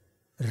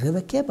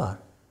river Kebar?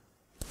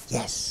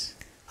 Yes,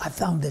 I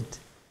found it.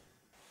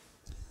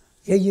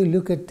 Here you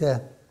look at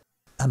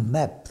a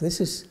map. This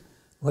is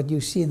what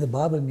you see in the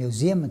Bible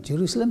Museum at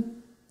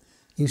Jerusalem.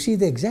 You see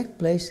the exact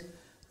place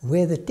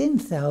where the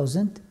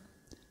 10,000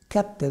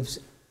 captives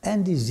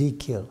and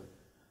Ezekiel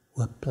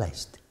were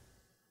placed.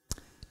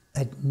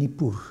 At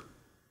Nippur.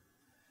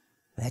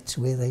 That's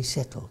where they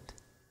settled.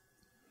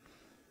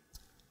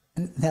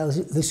 Now,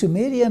 the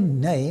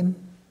Sumerian name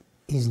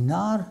is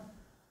Nar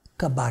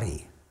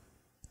Kabari.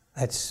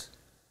 That's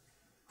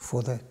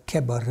for the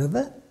Kebar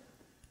River.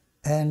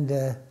 And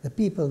the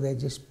people, they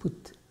just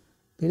put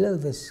below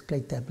this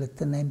clay tablet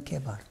the name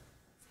Kebar.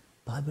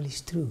 Bible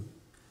is true.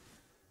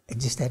 It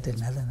just had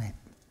another name.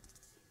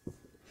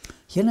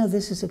 You know,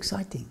 this is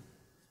exciting.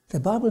 The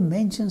Bible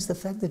mentions the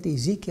fact that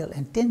Ezekiel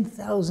and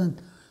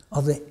 10,000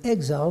 of the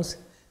exiles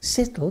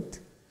settled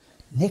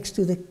next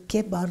to the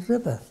Kebar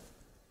River.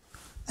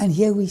 And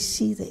here we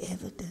see the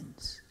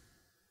evidence.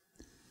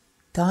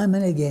 Time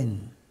and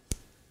again,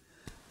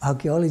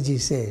 archaeology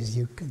says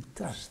you can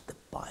trust the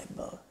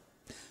Bible.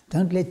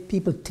 Don't let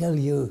people tell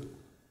you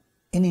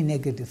any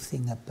negative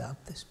thing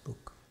about this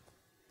book.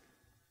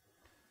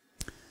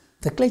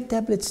 The clay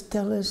tablets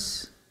tell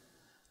us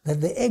that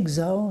the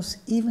exiles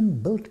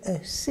even built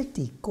a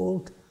city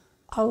called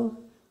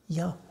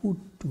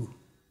Al-Yahutu.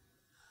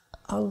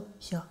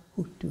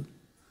 Al-Yahutu.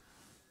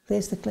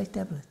 There's the clay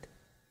tablet.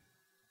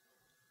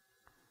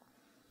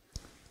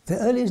 The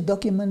earliest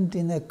document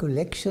in the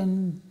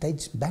collection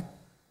dates back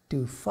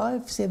to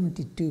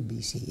 572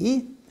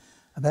 BCE,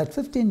 about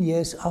 15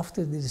 years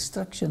after the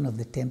destruction of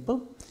the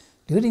temple,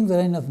 during the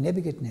reign of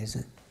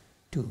Nebuchadnezzar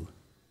II.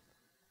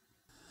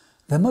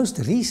 The most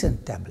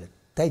recent tablet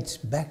dates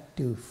back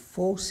to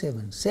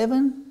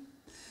 477,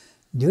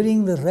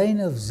 during the reign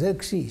of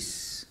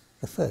Xerxes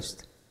I,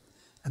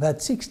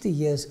 about 60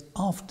 years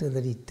after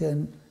the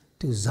return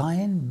to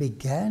Zion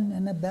began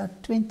and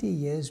about 20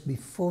 years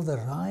before the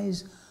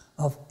rise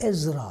of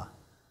Ezra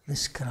the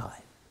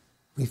scribe.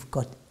 We've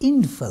got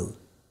info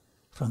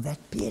from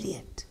that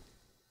period.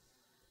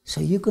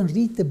 So you can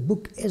read the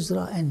book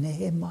Ezra and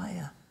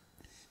Nehemiah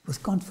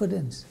with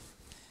confidence.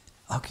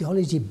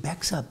 Archaeology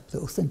backs up the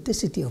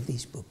authenticity of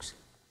these books.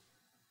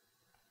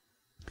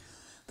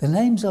 The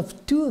names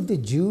of two of the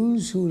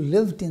Jews who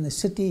lived in the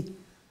city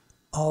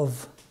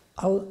of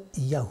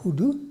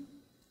Al-Yahudu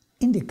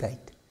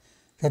indicate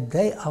that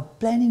they are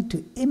planning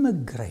to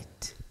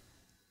immigrate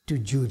to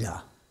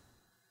Judah.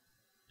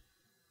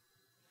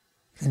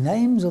 The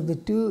names of the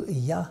two,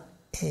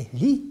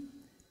 Yaeli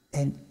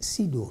and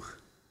Sidur.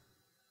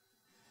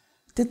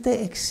 Did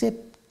they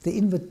accept the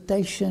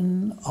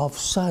invitation of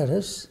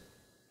Cyrus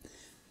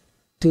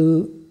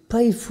to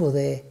pay for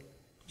their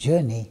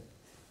journey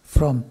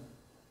from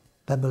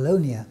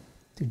Babylonia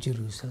to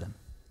Jerusalem?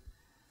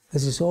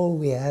 This is all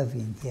we have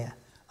in here.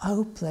 I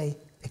hope they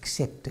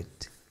accepted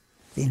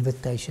the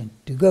invitation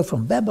to go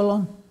from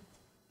Babylon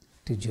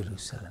to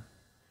Jerusalem.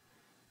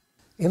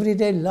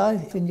 Everyday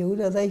life in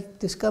Yehuda, they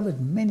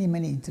discovered many,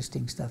 many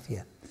interesting stuff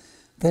here.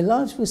 Their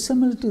lives were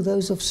similar to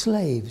those of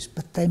slaves,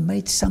 but they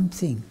made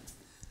something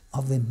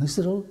of their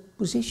miserable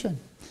position.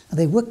 And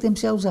they worked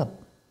themselves up.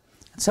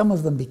 And some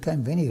of them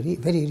became very,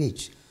 very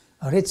rich.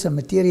 I read some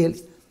material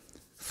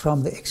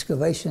from the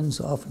excavations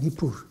of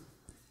Nippur,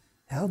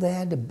 how they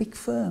had a big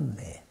firm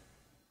there.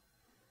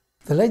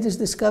 The latest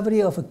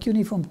discovery of a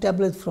cuneiform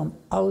tablet from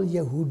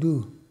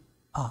Al-Yahudu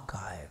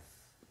archive.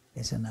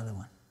 There's another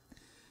one.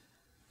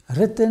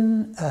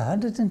 Written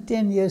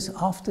 110 years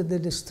after the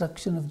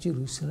destruction of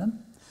Jerusalem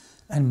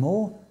and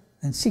more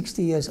than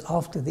 60 years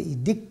after the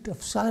edict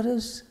of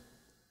Cyrus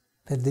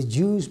that the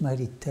Jews may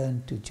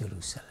return to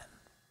Jerusalem.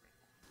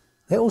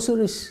 They also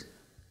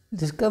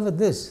discovered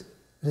this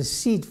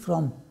receipt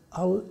from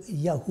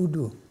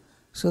Al-Yahudu.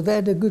 So they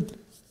had a good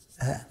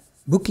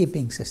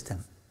bookkeeping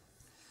system.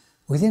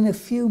 Within a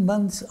few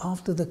months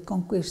after the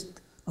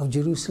conquest of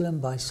Jerusalem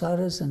by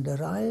Cyrus and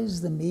Darius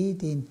the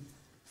Mede in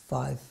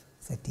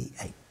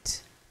 538.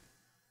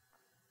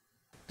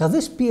 Now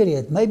this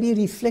period may be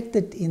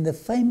reflected in the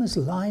famous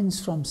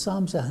lines from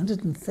Psalms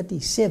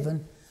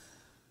 137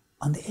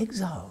 on the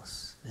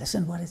exiles.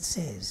 Listen what it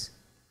says.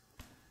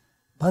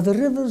 By the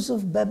rivers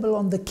of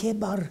Babylon, the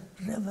Kebar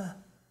River,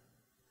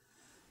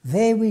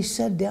 there we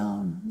sat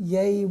down,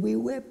 yea, we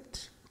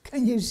wept.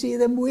 Can you see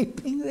them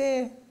weeping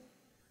there?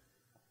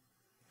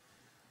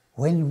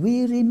 When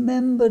we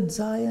remembered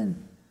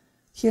Zion,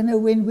 you know,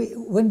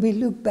 when we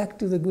look back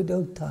to the good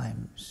old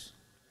times,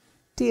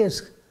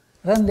 tears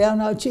run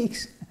down our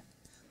cheeks.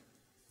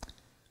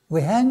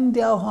 We hanged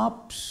our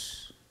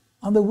harps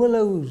on the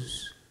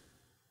willows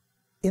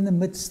in the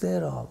midst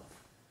thereof.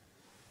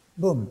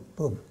 Boom,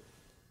 boom.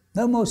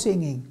 No more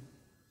singing.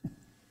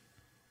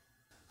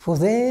 For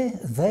there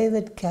they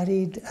that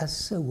carried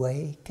us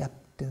away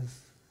captive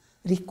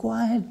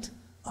required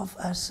of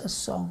us a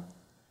song.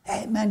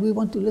 Hey man, we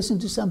want to listen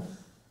to some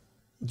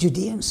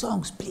Judean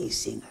songs. Please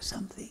sing us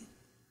something.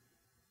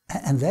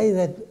 And they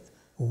that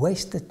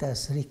wasted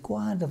us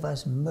required of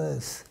us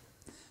mirth,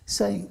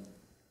 saying,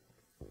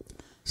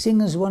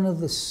 sing us one of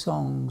the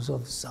songs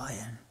of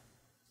Zion.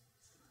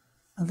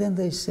 And then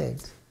they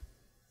said,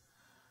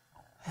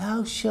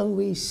 how shall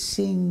we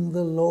sing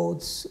the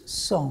Lord's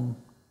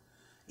song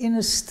in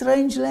a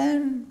strange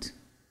land?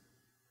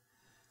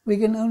 We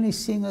can only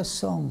sing a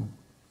song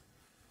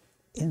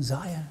in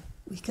Zion.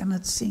 We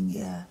cannot sing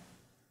here.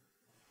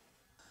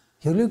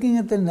 You're looking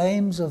at the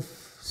names of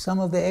some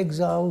of the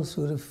exiles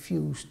who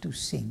refused to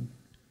sing.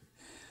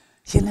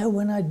 You know,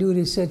 when I do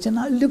research and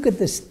I look at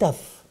the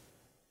stuff,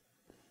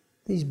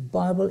 these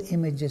Bible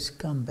images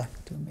come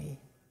back to me.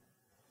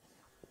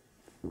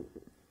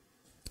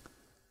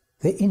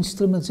 The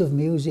instruments of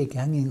music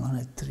hanging on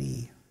a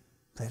tree,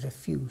 they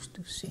refuse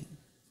to sing.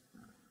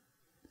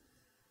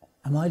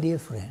 And my dear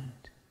friend,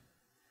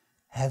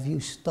 have you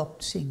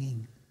stopped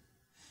singing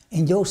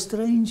in your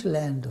strange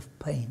land of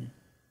pain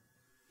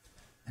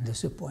and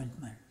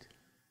disappointment?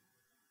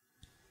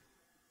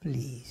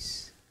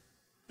 Please,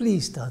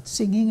 please start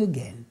singing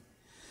again.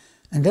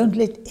 And don't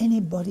let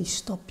anybody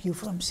stop you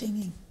from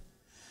singing.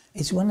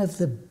 It's one of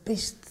the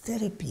best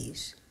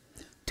therapies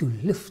to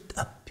lift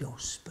up your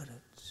spirits.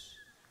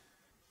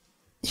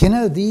 You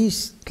know,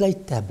 these clay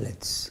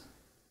tablets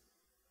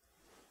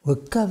were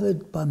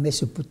covered by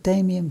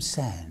Mesopotamian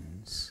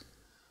sands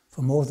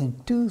for more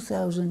than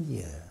 2,000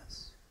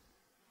 years.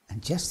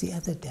 And just the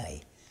other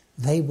day,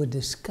 they were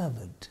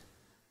discovered,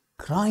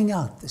 crying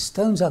out, the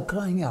stones are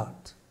crying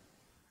out,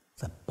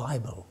 the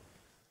Bible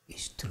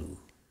is true.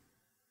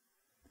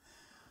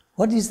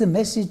 What is the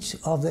message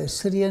of the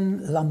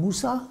Assyrian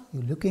Lammassu?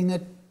 You're looking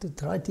at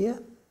it right here.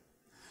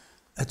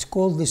 It's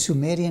called the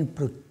Sumerian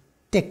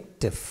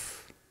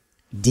protective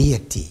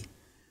deity.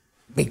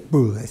 Big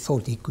bull, they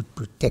thought he could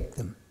protect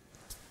them.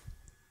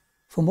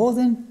 For more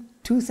than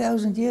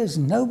 2,000 years,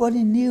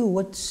 nobody knew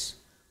what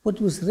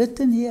was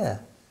written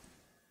here.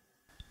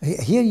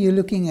 Here you're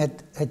looking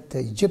at the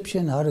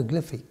Egyptian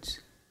hieroglyphics.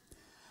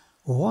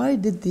 Why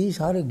did these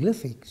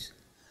hieroglyphics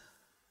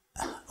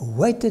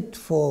waited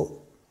for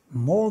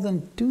more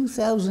than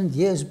 2,000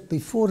 years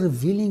before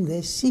revealing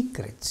their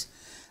secrets?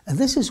 And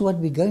this is what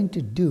we're going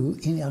to do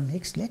in our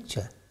next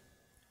lecture.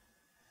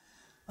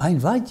 I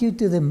invite you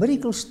to the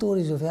miracle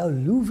stories of how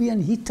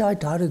Luvian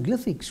Hittite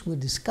hieroglyphics were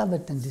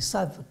discovered and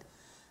deciphered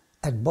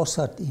at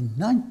Bossart in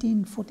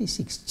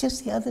 1946,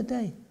 just the other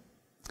day.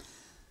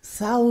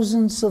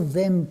 Thousands of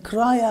them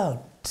cry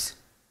out,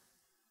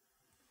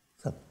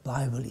 the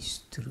Bible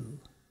is true.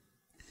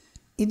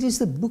 It is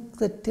the book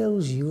that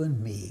tells you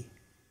and me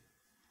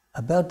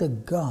about a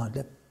God,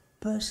 a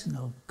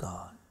personal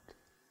God,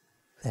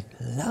 that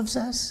loves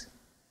us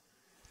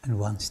and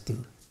wants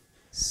to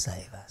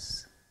save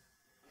us.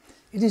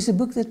 It is a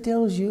book that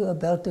tells you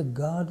about a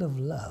God of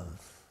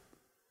love,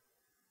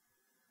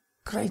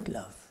 great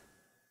love,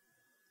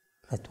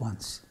 that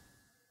wants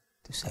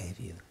to save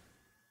you.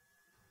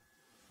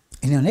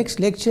 In our next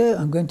lecture,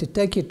 I'm going to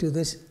take you to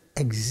this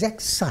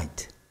exact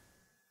site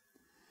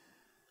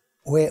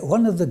where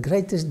one of the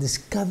greatest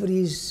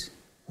discoveries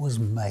was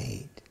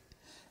made.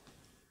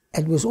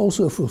 It was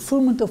also a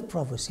fulfillment of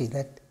prophecy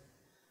that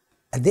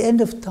at the end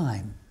of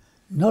time,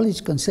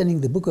 knowledge concerning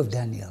the book of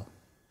Daniel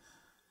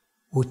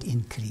would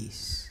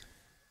increase.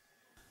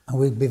 And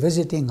we'll be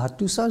visiting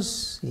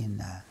Hattusas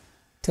in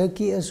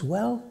Turkey as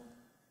well.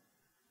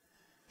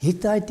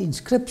 Hittite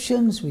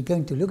inscriptions, we're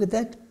going to look at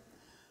that.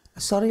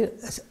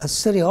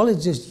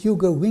 Assyriologist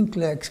Hugo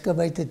Winkler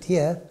excavated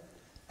here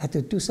at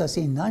Hattusas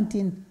in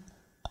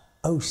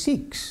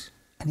 1906,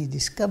 and he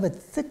discovered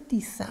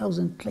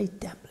 30,000 clay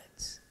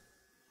tablets.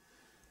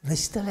 They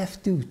still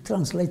have to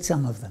translate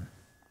some of them.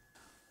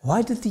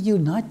 Why did the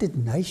United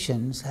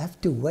Nations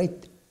have to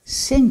wait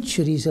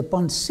centuries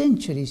upon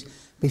centuries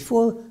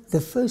before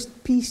the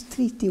first peace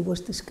treaty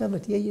was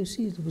discovered? Here you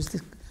see it was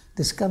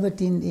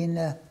discovered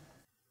in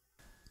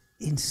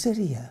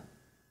Syria,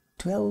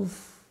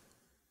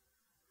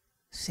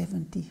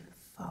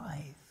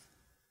 1275.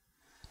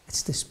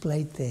 It's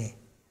displayed there.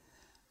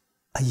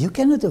 You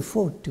cannot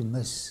afford to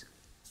miss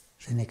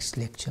the next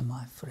lecture,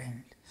 my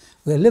friend.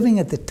 We're living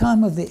at the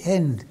time of the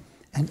end,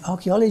 and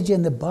archaeology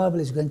and the Bible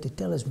is going to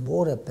tell us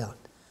more about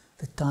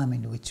the time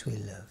in which we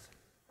live.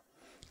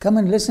 Come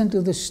and listen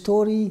to the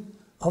story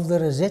of the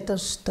Rosetta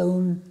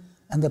Stone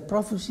and the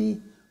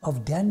prophecy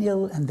of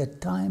Daniel and the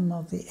time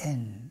of the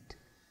end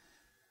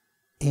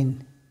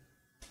in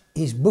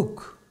his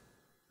book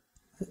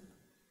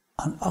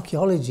on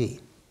archaeology.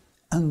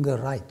 Unger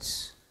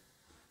writes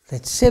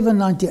that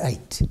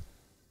 798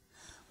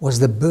 was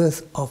the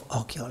birth of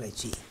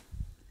archaeology.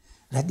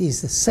 That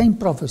is the same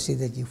prophecy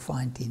that you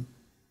find in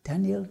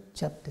Daniel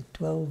chapter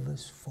 12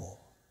 verse 4.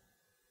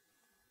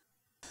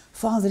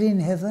 Father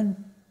in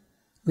heaven,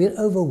 we're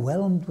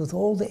overwhelmed with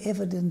all the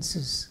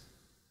evidences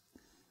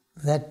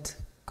that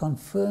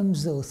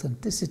confirms the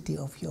authenticity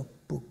of your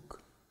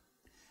book.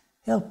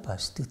 Help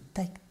us to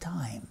take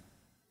time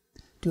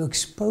to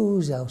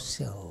expose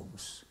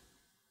ourselves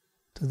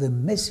to the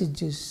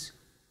messages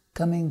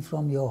coming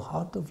from your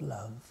heart of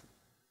love.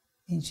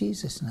 In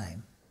Jesus'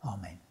 name,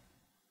 Amen.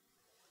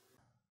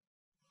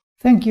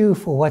 Thank you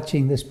for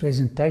watching this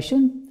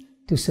presentation.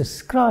 To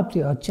subscribe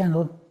to our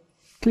channel,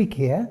 click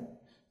here,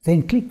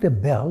 then click the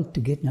bell to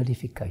get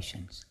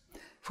notifications.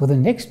 For the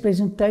next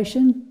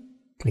presentation,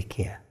 click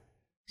here.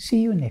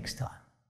 See you next time.